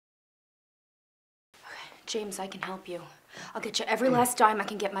James, I can help you. I'll get you every last dime I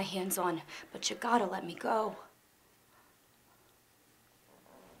can get my hands on, but you gotta let me go.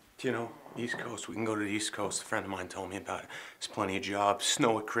 You know, East Coast, we can go to the East Coast. A friend of mine told me about it. There's plenty of jobs,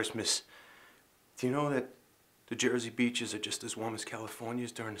 snow at Christmas. Do you know that the Jersey beaches are just as warm as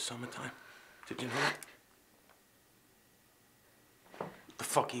California's during the summertime? Did you know that? What the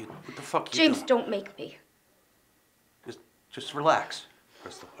fuck are you James, doing? don't make me. Just relax,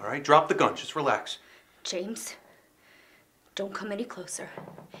 Crystal, all right? Drop the gun, just relax. James, don't come any closer.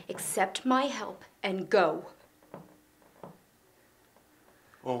 Accept my help and go.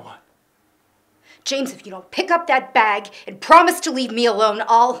 Or what? James, if you don't pick up that bag and promise to leave me alone,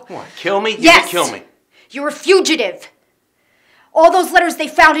 I'll... What, kill me? Yes! You can kill me. You're a fugitive. All those letters they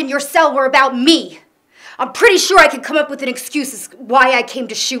found in your cell were about me. I'm pretty sure I could come up with an excuse as why I came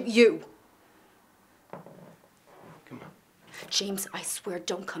to shoot you. Come on. James, I swear,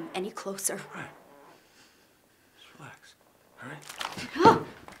 don't come any closer. All right. Just relax, all right?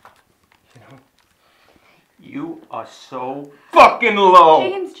 You know, you are so fucking low.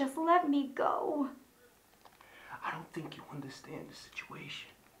 James, just let me go. I don't think you understand the situation.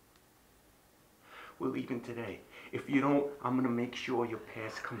 We're leaving today. If you don't, I'm gonna make sure your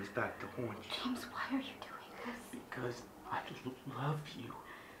past comes back to haunt you. James, why are you doing this? Because I love you.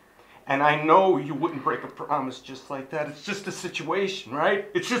 And I know you wouldn't break a promise just like that. It's just a situation, right?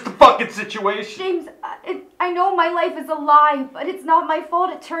 It's just a fucking situation. James, I know my life is a lie, but it's not my fault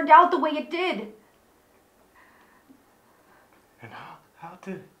it turned out the way it did. And how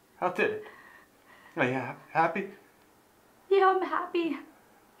did it? Are you happy? Yeah, I'm happy.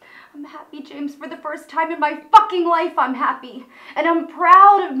 I'm happy, James. For the first time in my fucking life, I'm happy. And I'm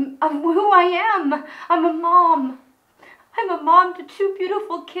proud of who I am. I'm a mom. I'm a mom to two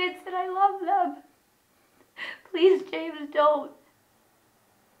beautiful kids and I love them. Please, James, don't.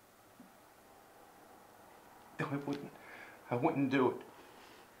 No, I wouldn't do it.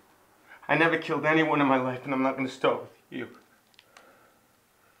 I never killed anyone in my life and I'm not going to start with you.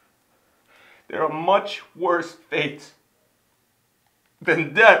 There are much worse fates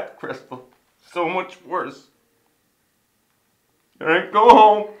than death, Crystal. So much worse. All right, go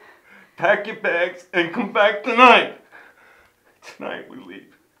home, pack your bags, and come back tonight. Tonight we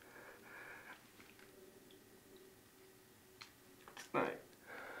leave. Tonight.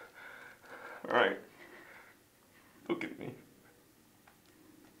 All right. Look at me.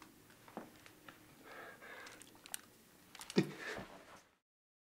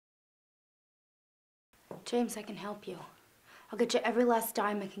 James, I can help you. I'll get you every last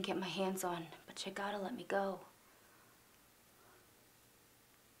dime I can get my hands on, but you gotta let me go.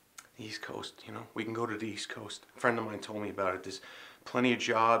 The East Coast, you know, we can go to the East Coast. A friend of mine told me about it. There's plenty of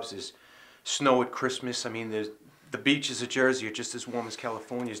jobs. There's snow at Christmas. I mean, the beaches of Jersey are just as warm as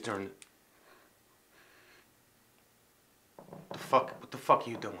California's during the... What the fuck are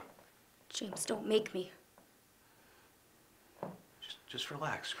you doing? James, don't make me. Just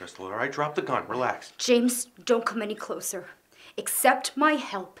relax, Crystal, all right? Drop the gun, relax. James, don't come any closer. Accept my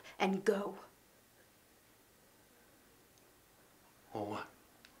help and go. Or what?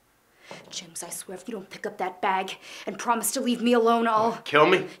 James, I swear if you don't pick up that bag and promise to leave me alone, I'll... Kill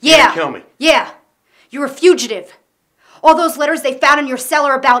me? Yeah. Kill me. Yeah. You're a fugitive. All those letters they found in your cell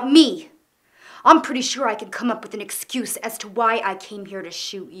are about me. I'm pretty sure I can come up with an excuse as to why I came here to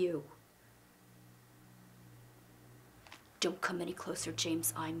shoot you. Don't come any closer,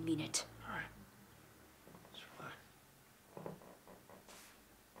 James. I mean it. All right. Just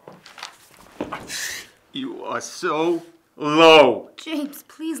relax. You are so low. James,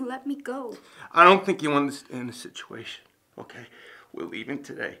 please let me go. I don't think you understand the situation, okay? We're leaving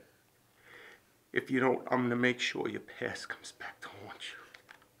today. If you don't, I'm gonna make sure your past comes back to haunt you.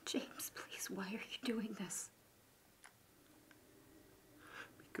 James, please, why are you doing this?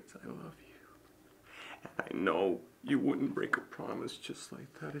 Because I love you. And I know you wouldn't break a promise just like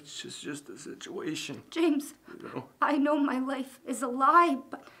that. It's just a situation. James, you know? I know my life is a lie,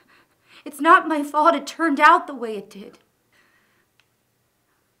 but it's not my fault it turned out the way it did.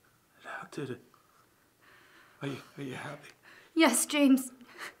 How did it? Are you happy? Yes, James,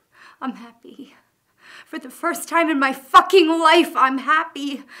 I'm happy. For the first time in my fucking life, I'm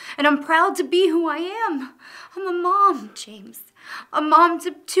happy. And I'm proud to be who I am. I'm a mom, James. A mom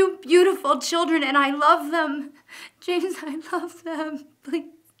to two beautiful children, and I love them. James, I love them. Please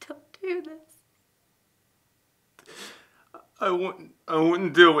don't do this. I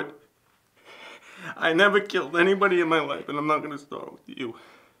wouldn't do it. I never killed anybody in my life, and I'm not going to start with you.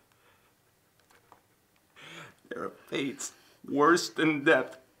 There are fates worse than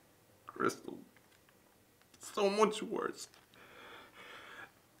death, Crystal. So much worse.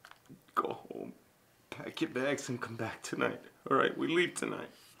 Go home, pack pack your bags and come back tonight. All right, we leave tonight.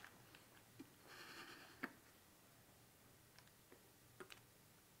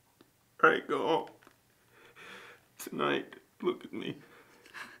 All right, go home. Tonight, look at me.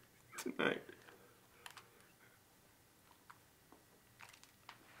 Tonight.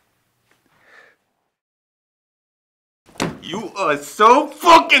 You are so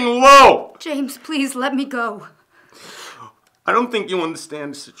fucking low! James, please let me go. I don't think you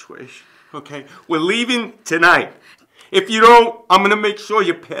understand the situation, okay? We're leaving tonight. If you don't, I'm gonna make sure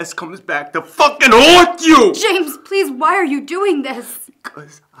your past comes back to fucking haunt you! James, please, why are you doing this?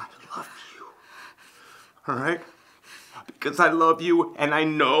 Because I love you. Alright? Because I love you, and I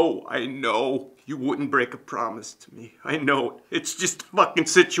know you wouldn't break a promise to me. I know. It's just a fucking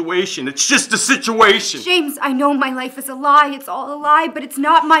situation. It's just a situation. James, I know my life is a lie. It's all a lie, but it's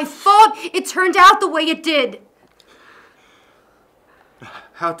not my fault. It turned out the way it did.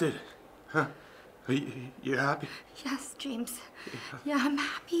 How did it? Huh? Are you happy? Yes, James. Yeah, I'm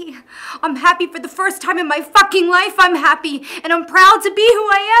happy. I'm happy for the first time in my fucking life. I'm happy. And I'm proud to be who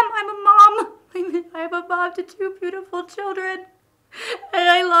I am. I'm a mom. I'm a mom to 2 beautiful children. And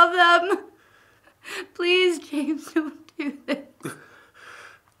I love them. Please, James, don't do this.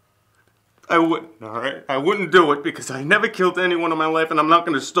 I wouldn't, alright? I wouldn't do it because I never killed anyone in my life and I'm not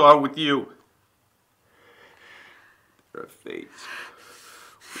going to start with you. Your fate's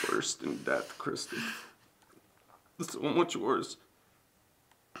worse than death, Kristen. So much worse.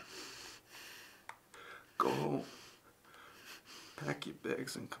 Go home. Pack your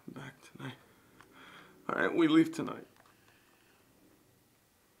bags and come back tonight. Alright, we leave tonight.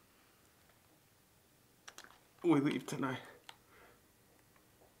 We leave tonight.